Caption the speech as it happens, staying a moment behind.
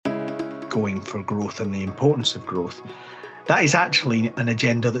going for growth and the importance of growth, that is actually an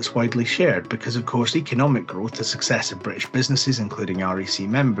agenda that's widely shared because, of course, economic growth, the success of British businesses, including REC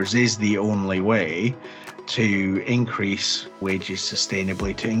members, is the only way to increase wages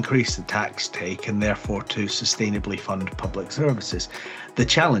sustainably, to increase the tax take, and therefore to sustainably fund public services. The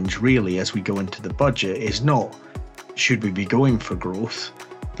challenge really as we go into the budget is not should we be going for growth,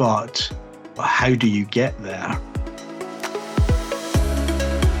 but how do you get there?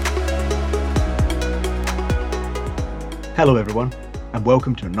 Hello everyone, and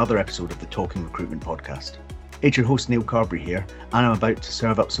welcome to another episode of the Talking Recruitment podcast. It's your host Neil Carberry here, and I'm about to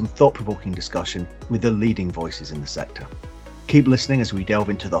serve up some thought-provoking discussion with the leading voices in the sector. Keep listening as we delve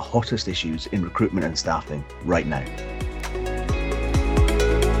into the hottest issues in recruitment and staffing right now.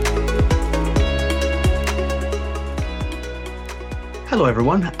 Hello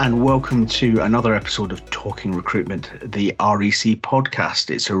everyone, and welcome to another episode of Talking Recruitment, the REC podcast.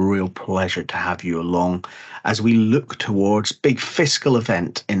 It's a real pleasure to have you along as we look towards big fiscal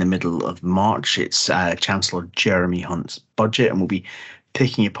event in the middle of March. It's Chancellor Jeremy Hunt's budget, and we'll be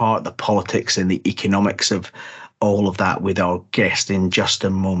taking apart the politics and the economics of all of that with our guest in just a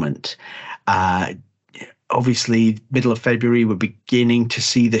moment. Obviously, middle of February, we're beginning to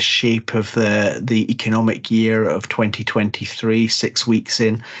see the shape of the economic year of 2023, 6 weeks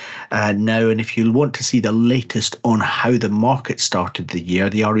in now. And if you want to see the latest on how the market started the year,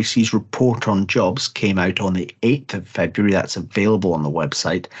 the REC's report on jobs came out on the 8th of February. That's available on the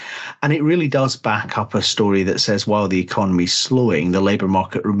website. And it really does back up a story that says while the economy's slowing, the labour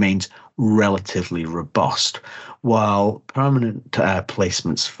market remains relatively robust. While permanent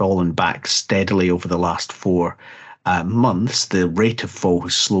placements fallen back steadily over the last 4 months, the rate of fall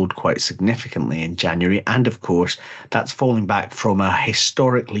has slowed quite significantly in January. And of course, that's falling back from a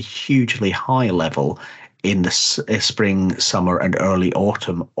historically hugely high level in the spring, summer and early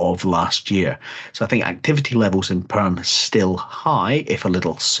autumn of last year. So I think activity levels in perm are still high, if a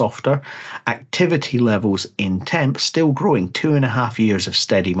little softer. Activity levels in temp still growing, 2.5 years of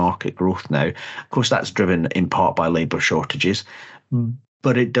steady market growth now. Of course, that's driven in part by labour shortages,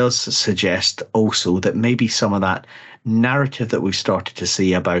 but it does suggest also that maybe some of that narrative that we've started to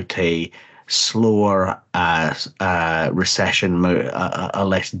see about a slower recession, a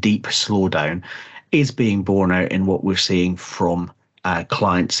less deep slowdown, is being borne out in what we're seeing from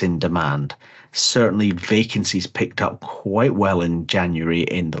clients in demand. Certainly vacancies picked up quite well in January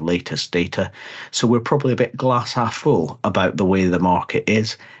in the latest data. So we're probably a bit glass half full about the way the market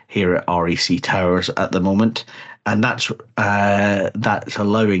is here at REC Towers at the moment. And that's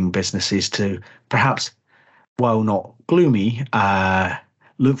allowing businesses to perhaps, while not gloomy,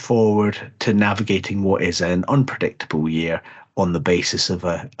 look forward to navigating what is an unpredictable year on the basis of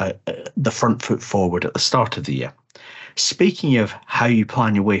the front foot forward at the start of the year. Speaking of how you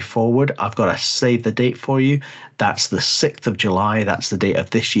plan your way forward, I've got to save the date for you. That's the 6th of July. That's the date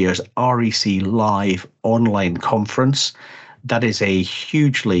of this year's REC Live online conference. That is a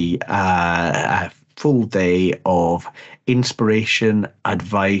hugely full day of inspiration,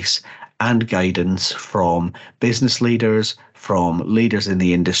 advice and guidance from business leaders, from leaders in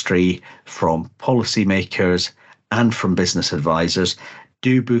the industry, from policymakers and from business advisors.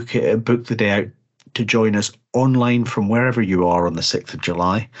 Do book the day out to join us online from wherever you are on the 6th of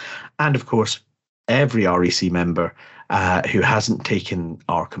July. And of course, every REC member who hasn't taken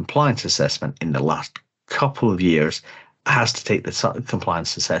our compliance assessment in the last couple of years has to take the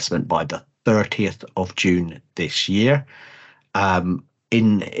compliance assessment by the 30th of June this year.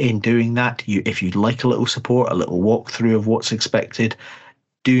 In doing that, if you'd like a little support, a little walkthrough of what's expected,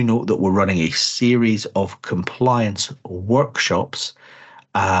 do note that we're running a series of compliance workshops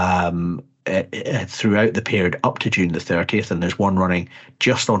throughout the period up to June the 30th, and there's one running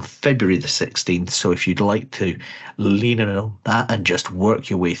just on February the 16th. So if you'd like to lean in on that and just work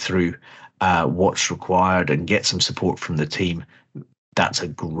your way through what's required and get some support from the team, that's a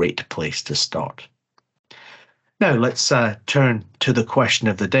great place to start. Now, let's turn to the question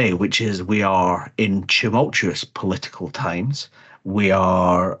of the day, which is we are in tumultuous political times. We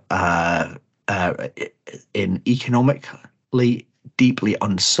are in economically deeply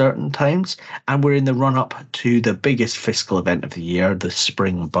uncertain times, and we're in the run-up to the biggest fiscal event of the year, the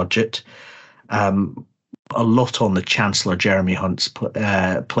spring budget. A lot on the Chancellor Jeremy Hunt's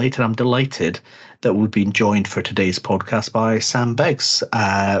plate, and I'm delighted that we've been joined for today's podcast by Sam Beggs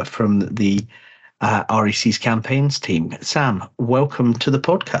from the REC's campaigns team. Sam, welcome to the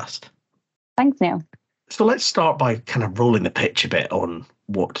podcast. Thanks, Neil. So let's start by kind of rolling the pitch a bit on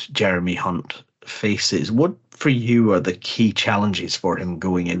what Jeremy Hunt faces. What for you are the key challenges for him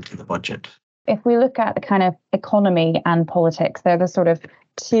going into the budget? If we look at the kind of economy and politics, they're the sort of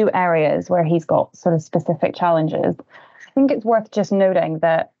two areas where he's got sort of specific challenges. I think it's worth just noting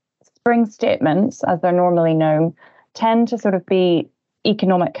that spring statements, as they're normally known, tend to sort of be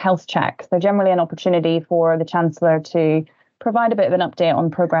economic health checks. They're generally an opportunity for the Chancellor to provide a bit of an update on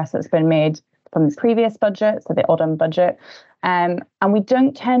progress that's been made from the previous budget, so the autumn budget. And we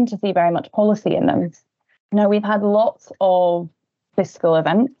don't tend to see very much policy in them. Now, we've had lots of fiscal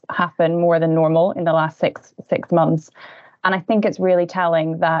events happen more than normal in the last six months. And I think it's really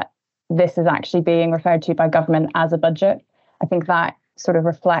telling that this is actually being referred to by government as a budget. I think that sort of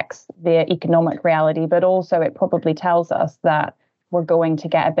reflects the economic reality, but also it probably tells us that we're going to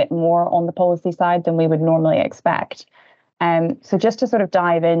get a bit more on the policy side than we would normally expect. So just to sort of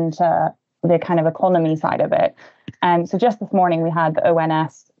dive into the kind of economy side of it. So just this morning, we had the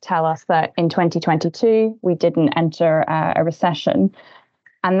ONS tell us that in 2022, we didn't enter a recession.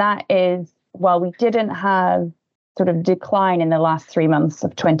 And that is, while we didn't have sort of decline in the last 3 months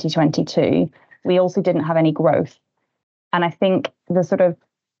of 2022, we also didn't have any growth. And I think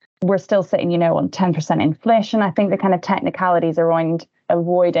we're still sitting, on 10% inflation. I think the kind of technicalities around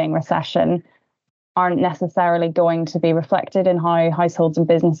avoiding recession aren't necessarily going to be reflected in how households and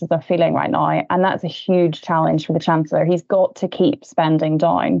businesses are feeling right now. And that's a huge challenge for the Chancellor. He's got to keep spending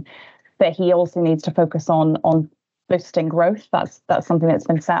down, but he also needs to focus on boosting growth. That's something that's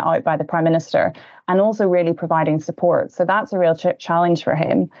been set out by the Prime Minister, and also really providing support. So that's a real challenge for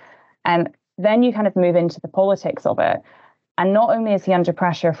him. And then you kind of move into the politics of it. And not only is he under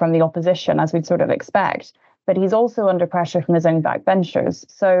pressure from the opposition, as we'd sort of expect, but he's also under pressure from his own backbenchers.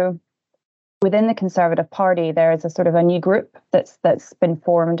 So within the Conservative Party, there is a sort of a new group that's been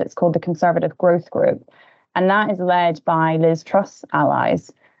formed. It's called the Conservative Growth Group. And that is led by Liz Truss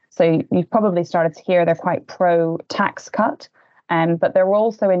allies. So you've probably started to hear they're quite pro-tax cut, but they're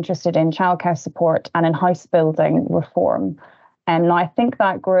also interested in childcare support and in house building reform. And now I think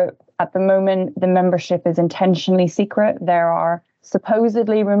that group, at the moment, the membership is intentionally secret. There are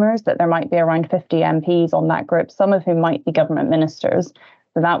supposedly rumours that there might be around 50 MPs on that group, some of whom might be government ministers.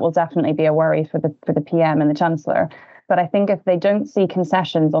 So that will definitely be a worry for the PM and the Chancellor. But I think if they don't see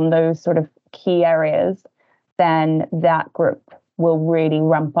concessions on those sort of key areas, then that group will really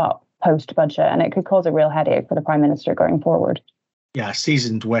ramp up post-budget, and it could cause a real headache for the Prime Minister going forward. Yeah,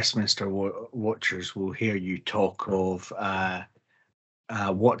 seasoned Westminster watchers will hear you talk of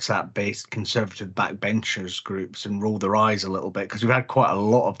WhatsApp-based Conservative backbenchers groups and roll their eyes a little bit, because we've had quite a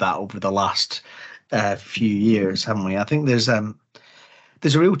lot of that over the last few years, haven't we? I think there's a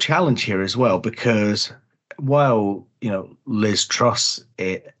real challenge here as well, because while Liz Truss,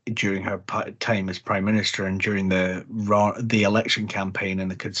 during her time as Prime Minister and during the election campaign in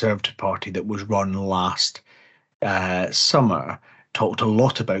the Conservative Party that was run last summer, talked a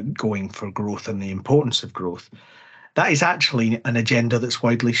lot about going for growth and the importance of growth, that is actually an agenda that's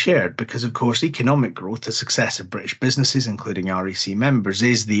widely shared, because, of course, economic growth, the success of British businesses, including REC members,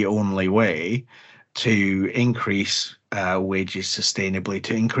 is the only way to increase wages sustainably,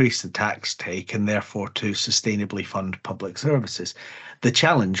 to increase the tax take, and therefore to sustainably fund public services. The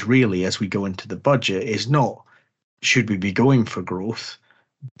challenge really, as we go into the budget, is not should we be going for growth,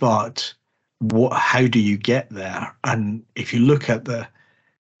 but how do you get there? And if you look at the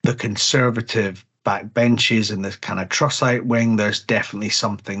Conservative backbenches and the kind of Trussite wing, there's definitely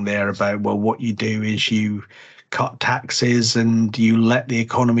something there about, well, what you do is you cut taxes and you let the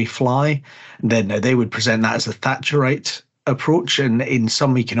economy fly. Then they would present that as a Thatcherite approach, and in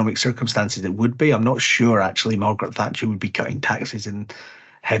some economic circumstances it would be. I'm not sure actually Margaret Thatcher would be cutting taxes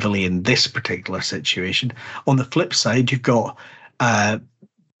heavily in this particular situation. On the flip side, you've got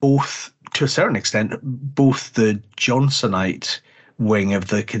both, to a certain extent, both the Johnsonite wing of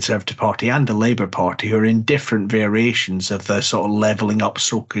the Conservative Party and the Labour Party, who are in different variations of the sort of levelling up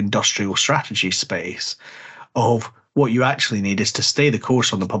stroke industrial strategy space, of what you actually need is to stay the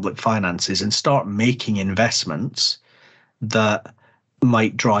course on the public finances and start making investments that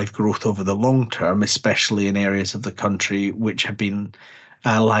might drive growth over the long term, especially in areas of the country which have been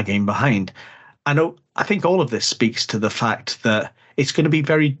lagging behind. I think all of this speaks to the fact that it's going to be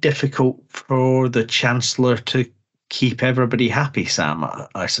very difficult for the Chancellor to keep everybody happy, Sam,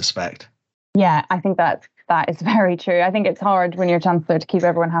 I suspect. Yeah, I think that is very true. I think it's hard when you're Chancellor to keep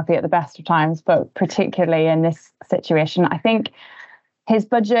everyone happy at the best of times, but particularly in this situation. I think his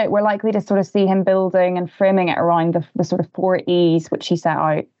budget, we're likely to sort of see him building and framing it around the sort of 4 E's, which he set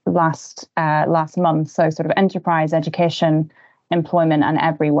out last month. So sort of enterprise, education, employment, and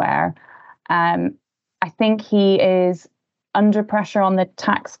everywhere. I think he is under pressure on the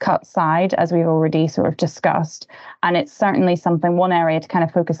tax cut side, as we've already sort of discussed. And it's certainly one area to kind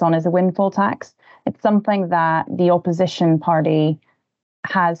of focus on is a windfall tax. It's something that the opposition party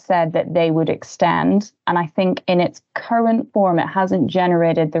has said that they would extend. And I think in its current form, it hasn't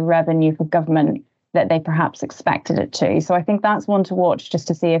generated the revenue for government that they perhaps expected it to. So I think that's one to watch, just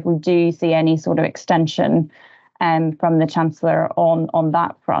to see if we do see any sort of extension from the Chancellor on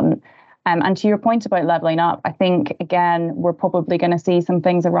that front. And to your point about levelling up, I think, again, we're probably going to see some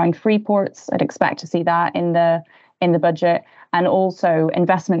things around free ports. I'd expect to see that in the budget, and also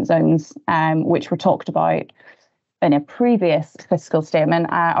investment zones, which were talked about in a previous fiscal statement,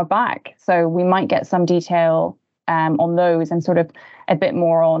 are back. So we might get some detail on those, and sort of a bit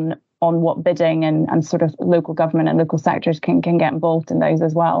more on what bidding and sort of local government and local sectors can get involved in those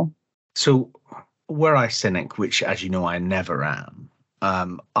as well. So were I cynic, which, as you know, I never am,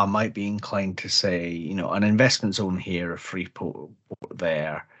 I might be inclined to say, an investment zone here, a free port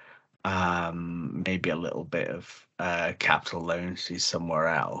there, maybe a little bit of capital allowances somewhere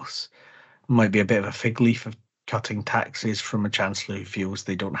else, might be a bit of a fig leaf of cutting taxes from a chancellor who feels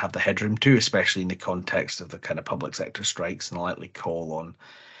they don't have the headroom to, especially in the context of the kind of public sector strikes and the likely call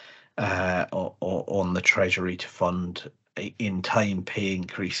on the Treasury to fund in time pay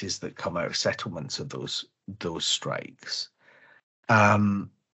increases that come out of settlements of those strikes.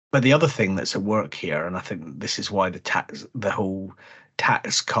 But the other thing that's at work here, and I think this is why the whole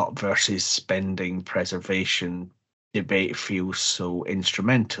tax cut versus spending preservation debate feels so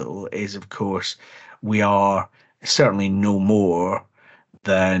instrumental, is, of course, we are certainly no more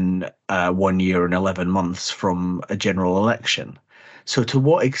than 1 year and 11 months from a general election. So to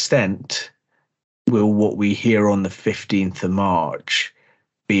what extent will what we hear on the 15th of March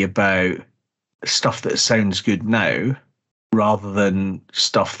be about stuff that sounds good now, rather than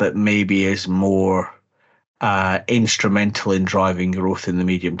stuff that maybe is more instrumental in driving growth in the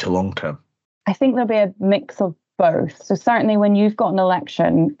medium to long term? I think there'll be a mix of both. So certainly when you've got an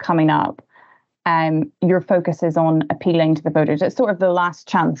election coming up, your focus is on appealing to the voters. It's sort of the last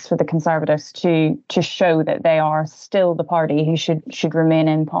chance for the Conservatives to show that they are still the party who should remain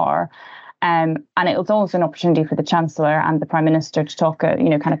in power. And it was also an opportunity for the Chancellor and the Prime Minister to talk,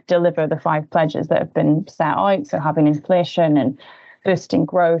 kind of deliver the 5 pledges that have been set out. So having inflation and boosting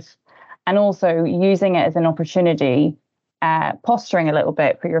growth, and also using it as an opportunity, posturing a little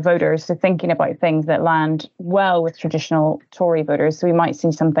bit for your voters. So thinking about things that land well with traditional Tory voters. So we might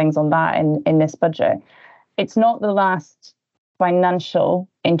see some things on that in this budget. It's not the last financial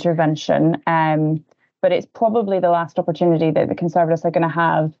intervention, but it's probably the last opportunity that the Conservatives are going to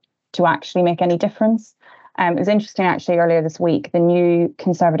have to actually make any difference. It was interesting, actually, earlier this week, the new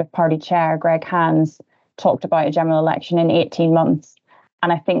Conservative Party chair, Greg Hands, talked about a general election in 18 months.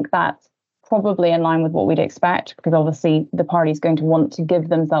 And I think that's probably in line with what we'd expect, because obviously the party's going to want to give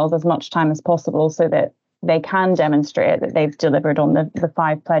themselves as much time as possible so that they can demonstrate that they've delivered on the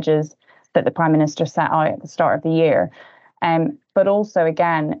 5 pledges that the Prime Minister set out at the start of the year. But also,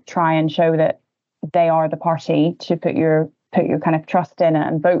 again, try and show that they are the party to put your kind of trust in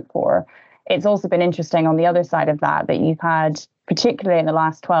and vote for. It's also been interesting on the other side of that you've had, particularly in the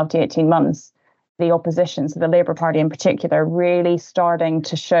last 12 to 18 months, the opposition, so the Labour Party in particular, really starting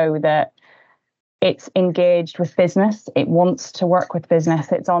to show that it's engaged with business. It wants to work with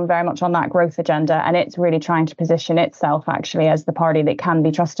business. It's very much on that growth agenda, and it's really trying to position itself actually as the party that can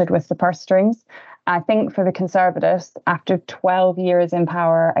be trusted with the purse strings. I think for the Conservatives, after 12 years in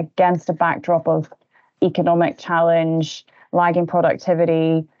power against a backdrop of economic challenge, lagging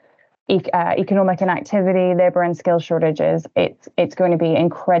productivity, economic inactivity, labour and skill shortages, it's going to be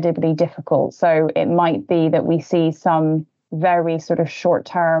incredibly difficult. So it might be that we see some very sort of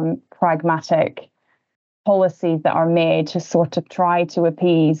short-term, pragmatic policies that are made to sort of try to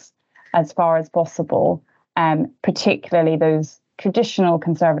appease as far as possible, particularly those traditional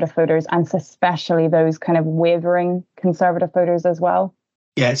Conservative voters, and especially those kind of wavering Conservative voters as well.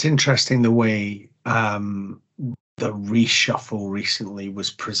 Yeah, it's interesting the way the reshuffle recently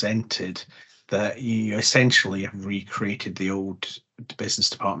was presented, that you essentially have recreated the old business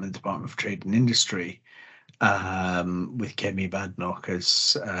department, Department of Trade and Industry, with Kemi Badenoch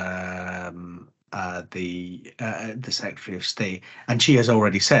as the Secretary of State, and she has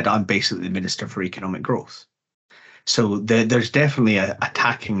already said, "I'm basically the Minister for Economic Growth." So there's definitely a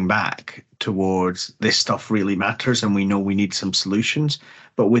attacking back towards this stuff really matters, and we know we need some solutions,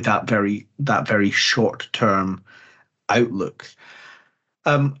 but with that very short term outlook.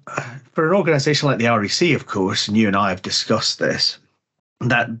 For an organisation like the REC, of course, and you and I have discussed this,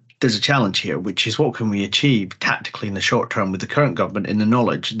 that there's a challenge here, which is what can we achieve tactically in the short term with the current government, in the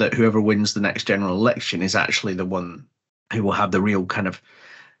knowledge that whoever wins the next general election is actually the one who will have the real kind of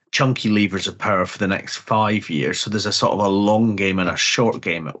chunky levers of power for the next 5 years. So there's a sort of a long game and a short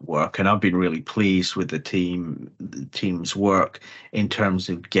game at work. And I've been really pleased with the team's work in terms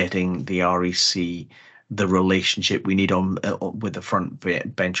of getting the REC the relationship we need on with the front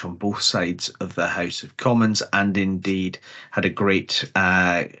bench on both sides of the House of Commons, and indeed had a great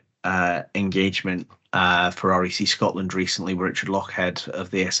engagement for REC Scotland recently with Richard Lochhead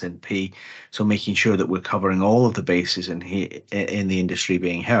of the SNP. So making sure that we're covering all of the bases in the industry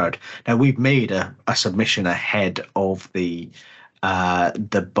being heard. Now, we've made a submission ahead of the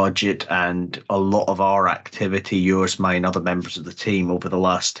budget, and a lot of our activity, yours, mine, other members of the team, over the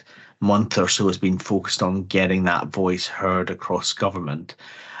last month or so has been focused on getting that voice heard across government.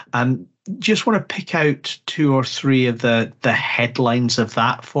 Just want to pick out 2 or 3 of the headlines of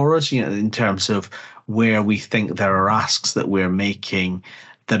that for us, in terms of where we think there are asks that we're making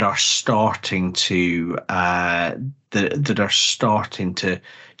that are starting to that are starting to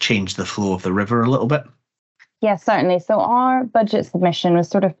change the flow of the river a little bit. Yes, certainly. So our budget submission was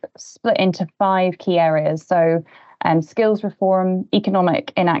sort of split into 5 key areas. So skills reform,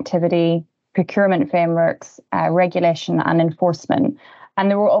 economic inactivity, procurement frameworks, regulation and enforcement. And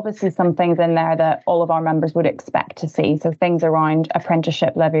there were obviously some things in there that all of our members would expect to see. So things around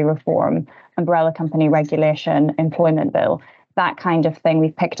apprenticeship levy reform, umbrella company regulation, employment bill, that kind of thing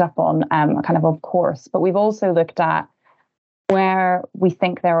we've picked up on kind of course. But we've also looked at where we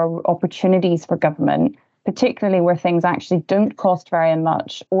think there are opportunities for government, particularly where things actually don't cost very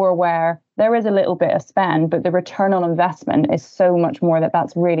much, or where there is a little bit of spend, but the return on investment is so much more that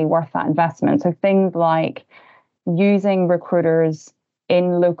that's really worth that investment. So things like using recruiters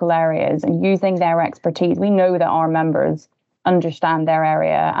in local areas and using their expertise. We know that our members understand their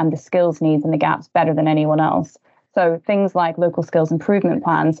area and the skills needs and the gaps better than anyone else. So things like local skills improvement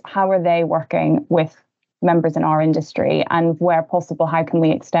plans, how are they working with members in our industry, and where possible, how can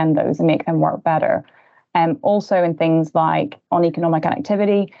we extend those and make them work better? Also in things like on economic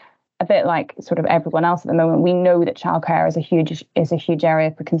activity, a bit like sort of everyone else at the moment, we know that childcare is a huge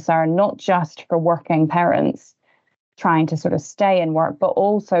area for concern, not just for working parents trying to sort of stay in work, but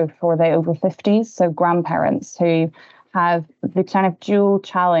also for the over 50s, so grandparents who have the kind of dual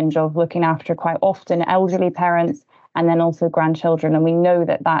challenge of looking after quite often elderly parents and then also grandchildren. And we know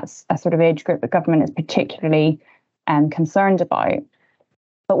that that's a sort of age group that government is particularly concerned about.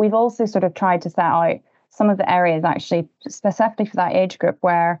 But we've also sort of tried to set out some of the areas actually specifically for that age group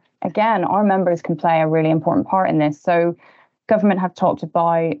where, again, our members can play a really important part in this. So government have talked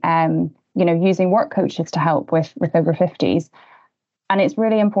about using work coaches to help with over 50s. And it's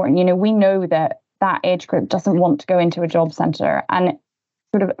really important. We know that age group doesn't want to go into a job centre, and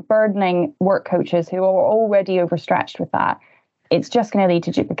sort of burdening work coaches who are already overstretched with that, it's just going to lead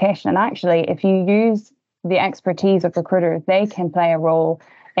to duplication. And actually, if you use the expertise of recruiters, they can play a role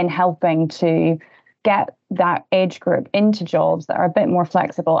in helping to get that age group into jobs that are a bit more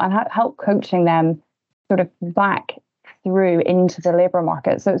flexible and help coaching them sort of back through into the labour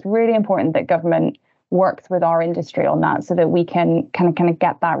market. So it's really important that government works with our industry on that so that we can kind of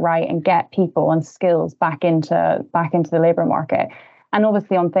get that right and get people and skills back into the labour market. And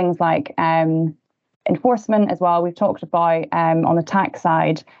obviously on things like enforcement as well, we've talked about on the tax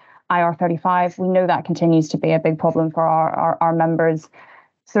side, IR35, we know that continues to be a big problem for our members.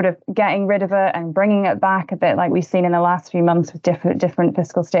 Sort of getting rid of it and bringing it back a bit like we've seen in the last few months with different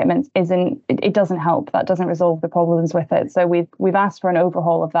fiscal statements it doesn't help. That doesn't resolve the problems with it. So we've asked for an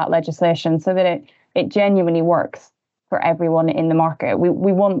overhaul of that legislation so that it genuinely works for everyone in the market.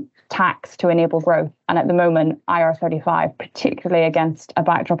 We want tax to enable growth, and at the moment IR35, particularly against a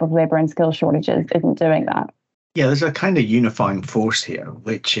backdrop of labour and skill shortages, isn't doing that. Yeah, there's a kind of unifying force here,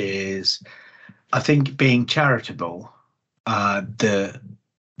 which is, I think, being charitable.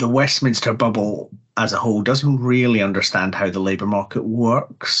 The Westminster bubble as a whole doesn't really understand how the labour market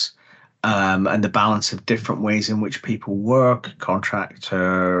works, and the balance of different ways in which people work,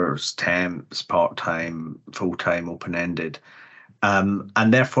 contractors, temps, part-time, full-time, open-ended.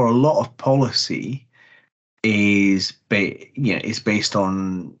 And therefore a lot of policy is based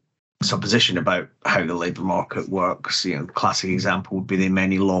on supposition about how the labour market works. Classic example would be the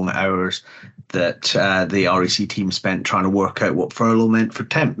many long hours that the REC team spent trying to work out what furlough meant for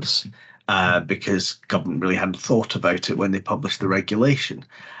temps, because government really hadn't thought about it when they published the regulation.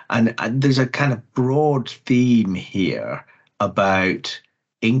 And there's a kind of broad theme here about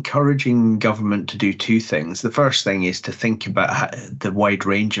encouraging government to do 2 things. The first thing is to think about the wide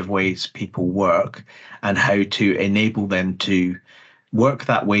range of ways people work and how to enable them to work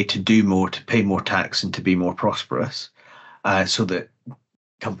that way, to do more, to pay more tax and to be more prosperous, so that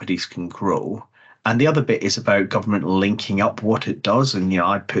companies can grow. And the other bit is about government linking up what it does. And,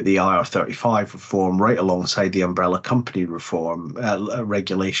 I'd put the IR35 reform right alongside the umbrella company reform,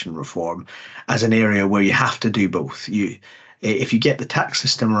 regulation reform, as an area where you have to do both. If you get the tax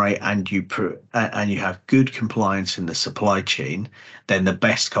system right and you have good compliance in the supply chain, then the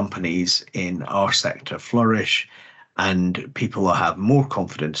best companies in our sector flourish, and people will have more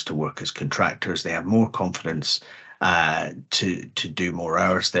confidence to work as contractors. They have more confidence to do more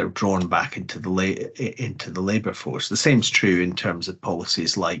hours. They're drawn back into the labour force. The same's true in terms of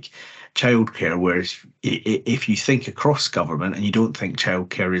policies like childcare, whereas if you think across government and you don't think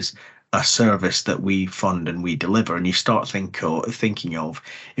childcare is a service that we fund and we deliver, and you start thinking of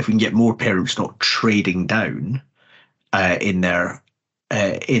if we can get more parents not trading down in their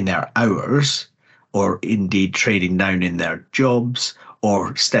hours, or indeed trading down in their jobs,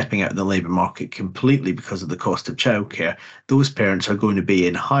 or stepping out of the labour market completely because of the cost of childcare, those parents are going to be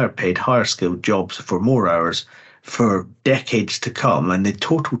in higher paid, higher skilled jobs for more hours for decades to come. And the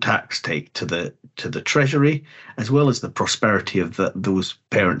total tax take to the Treasury, as well as the prosperity of those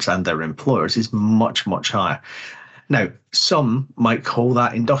parents and their employers, is much, much higher. Now, some might call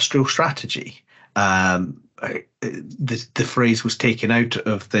that industrial strategy. The phrase was taken out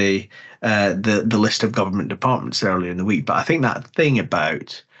of the list of government departments earlier in the week, but I think that thing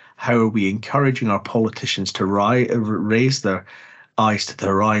about how are we encouraging our politicians to raise their eyes to the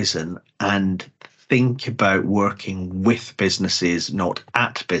horizon and think about working with businesses, not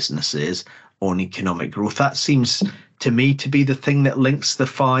at businesses, on economic growth, that seems to me to be the thing that links the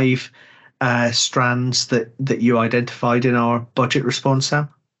five strands that you identified in our budget response, Sam.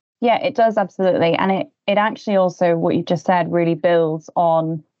 Yeah, it does, absolutely. And it actually also, what you just said, really builds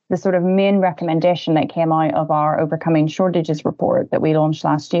on the sort of main recommendation that came out of our Overcoming Shortages report that we launched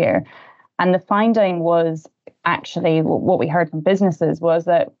last year. And the finding was actually what we heard from businesses was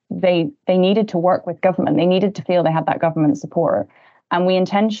that they needed to work with government. They needed to feel they had that government support. And we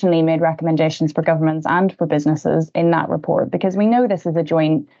intentionally made recommendations for governments and for businesses in that report because we know this is a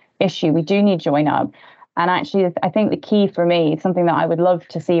joint issue. We do need to join up. And actually, I think the key for me, something that I would love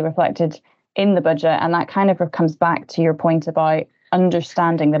to see reflected in the budget, and that kind of comes back to your point about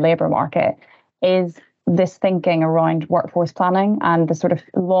understanding the labour market, is this thinking around workforce planning and the sort of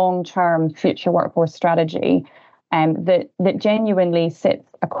long-term future workforce strategy that genuinely sits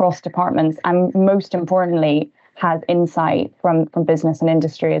across departments and, most importantly, has insight from business and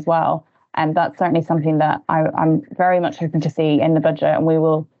industry as well. And that's certainly something that I'm very much hoping to see in the budget, and we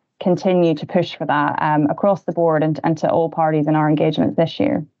will continue to push for that across the board and to all parties in our engagements this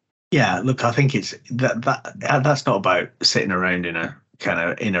year. Yeah, look, I think it's that's not about sitting around in a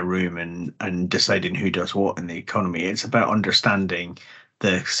room and deciding who does what in the economy. It's about understanding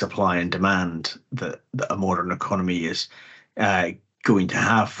the supply and demand that a modern economy is going to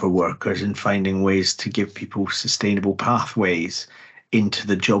have for workers, and finding ways to give people sustainable pathways into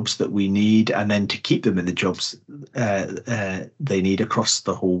the jobs that we need, and then to keep them in the jobs they need across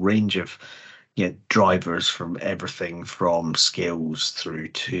the whole range of drivers, from everything from skills through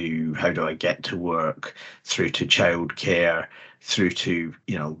to how do I get to work, through to childcare, through to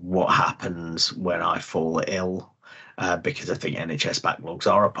what happens when I fall ill, because I think NHS backlogs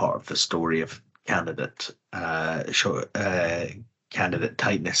are a part of the story of candidate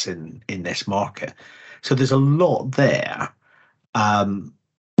tightness in this market. So there's a lot there.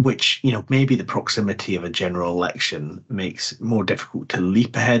 Which, maybe the proximity of a general election makes more difficult to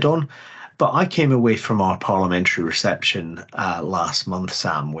leap ahead on. But I came away from our parliamentary reception last month,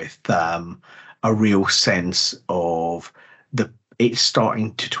 Sam, with a real sense of it's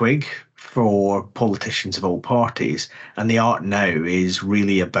starting to twig for politicians of all parties. And the art now is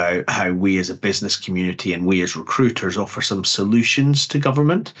really about how we as a business community and we as recruiters offer some solutions to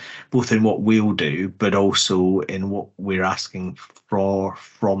government, both in what we'll do, but also in what we're asking for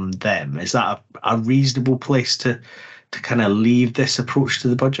from them. Is that a reasonable place to kind of leave this approach to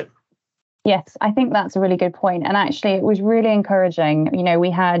the budget? Yes, I think that's a really good point. And actually, it was really encouraging.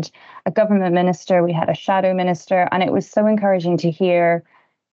 We had a government minister, we had a shadow minister, and it was so encouraging to hear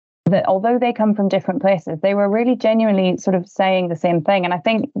that although they come from different places, they were really genuinely sort of saying the same thing. And I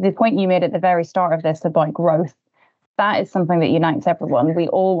think the point you made at the very start of this about growth, that is something that unites everyone. We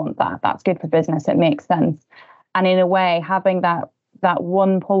all want that. That's good for business. It makes sense. And in a way, having that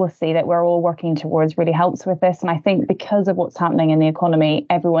one policy that we're all working towards really helps with this. And I think because of what's happening in the economy,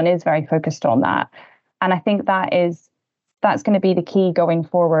 everyone is very focused on that. And I think that's going to be the key going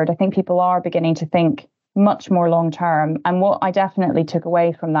forward. I think people are beginning to think much more long term. And what I definitely took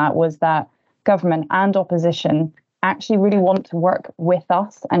away from that was that government and opposition actually really want to work with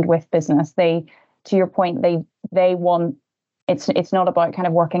us and with business. To your point, they want It's not about kind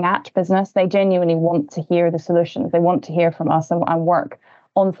of working at business. They genuinely want to hear the solutions. They want to hear from us and work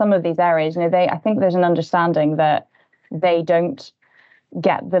on some of these areas. I think there's an understanding that they don't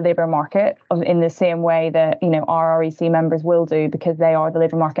get the labour market in the same way that our REC members will do, because they are the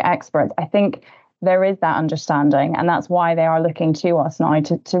labour market experts. I think there is that understanding, and that's why they are looking to us now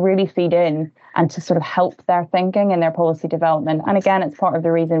to really feed in and to sort of help their thinking and their policy development. And again, it's part of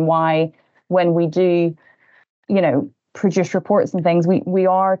the reason why when we do, produce reports and things, we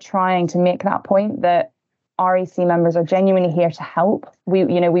are trying to make that point that REC members are genuinely here to help. We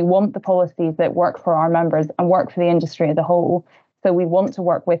want the policies that work for our members and work for the industry as a whole. So we want to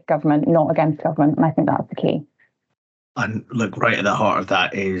work with government, not against government. And I think that's the key. And look, right at the heart of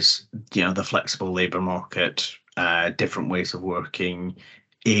that is, the flexible labour market, different ways of working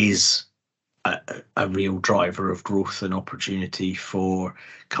is a real driver of growth and opportunity for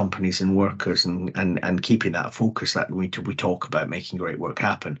companies and workers, and keeping that focus that we talk about making great work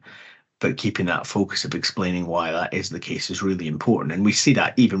happen. But keeping that focus of explaining why that is the case is really important. And we see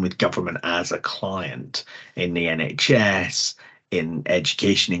that even with government as a client in the NHS, in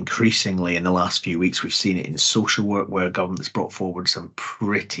education, increasingly in the last few weeks. We've seen it in social work, where government's brought forward some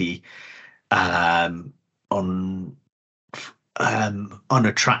pretty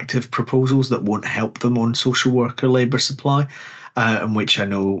unattractive proposals that won't help them on social worker labour supply, and which I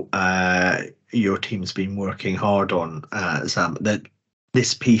know your team's been working hard on, Sam, that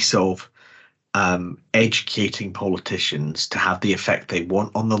this piece of educating politicians to have the effect they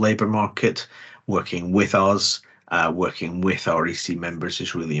want on the labour market, working with us, working with REC members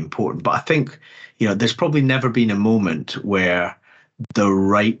is really important. But I think, there's probably never been a moment where the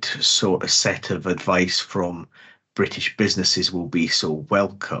right sort of set of advice from British businesses will be so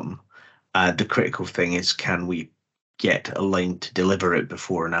welcome. The critical thing is, can we get aligned to deliver it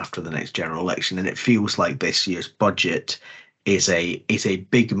before and after the next general election? And it feels like this year's budget is a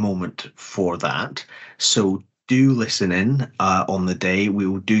big moment for that. So do listen in on the day. We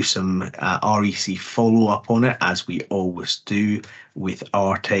will do some REC follow-up on it, as we always do, with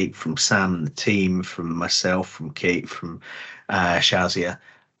our take from Sam and the team, from myself, from Kate, from Shazia.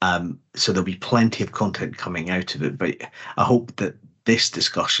 So there'll be plenty of content coming out of it. But I hope that this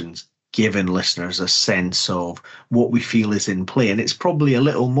discussion's given listeners a sense of what we feel is in play. And it's probably a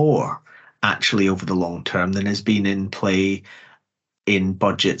little more, actually, over the long term than has been in play in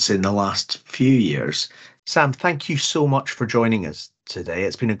budgets in the last few years. Sam, thank you so much for joining us today.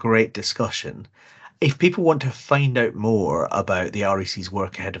 It's been a great discussion. If people want to find out more about the REC's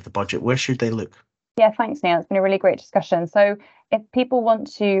work ahead of the budget, where should they look? Yeah, thanks, Neil. It's been a really great discussion. So if people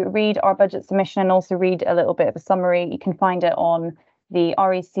want to read our budget submission and also read a little bit of a summary, you can find it on the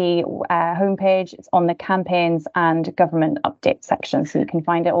REC homepage. It's on the campaigns and government update section, so you can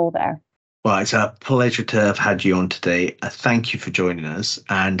find it all there. Well, it's a pleasure to have had you on today. Thank you for joining us,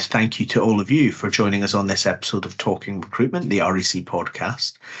 and thank you to all of you for joining us on this episode of Talking Recruitment, the REC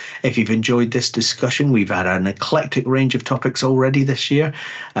podcast. If you've enjoyed this discussion, we've had an eclectic range of topics already this year.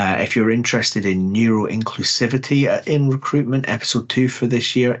 If you're interested in neuro-inclusivity in recruitment, episode 2 for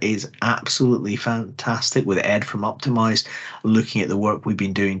this year is absolutely fantastic, with Ed from Optimise looking at the work we've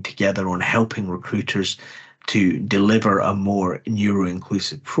been doing together on helping recruiters to deliver a more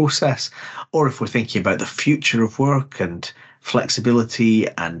neuro-inclusive process. Or if we're thinking about the future of work and flexibility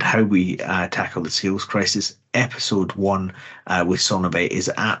and how we tackle the skills crisis, episode 1 with Sonovate is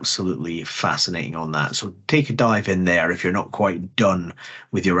absolutely fascinating on that. So take a dive in there if you're not quite done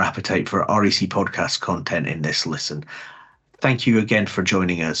with your appetite for REC podcast content in this listen. Thank you again for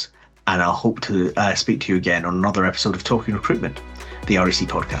joining us, and I'll hope to speak to you again on another episode of Talking Recruitment, the REC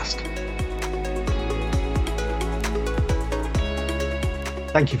podcast.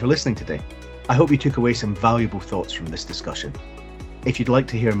 Thank you for listening today. I hope you took away some valuable thoughts from this discussion. If you'd like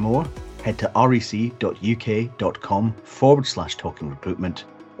to hear more, head to rec.uk.com/talking recruitment,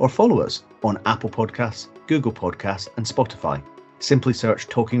 or follow us on Apple Podcasts, Google Podcasts, and Spotify. Simply search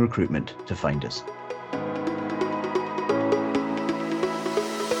Talking Recruitment to find us.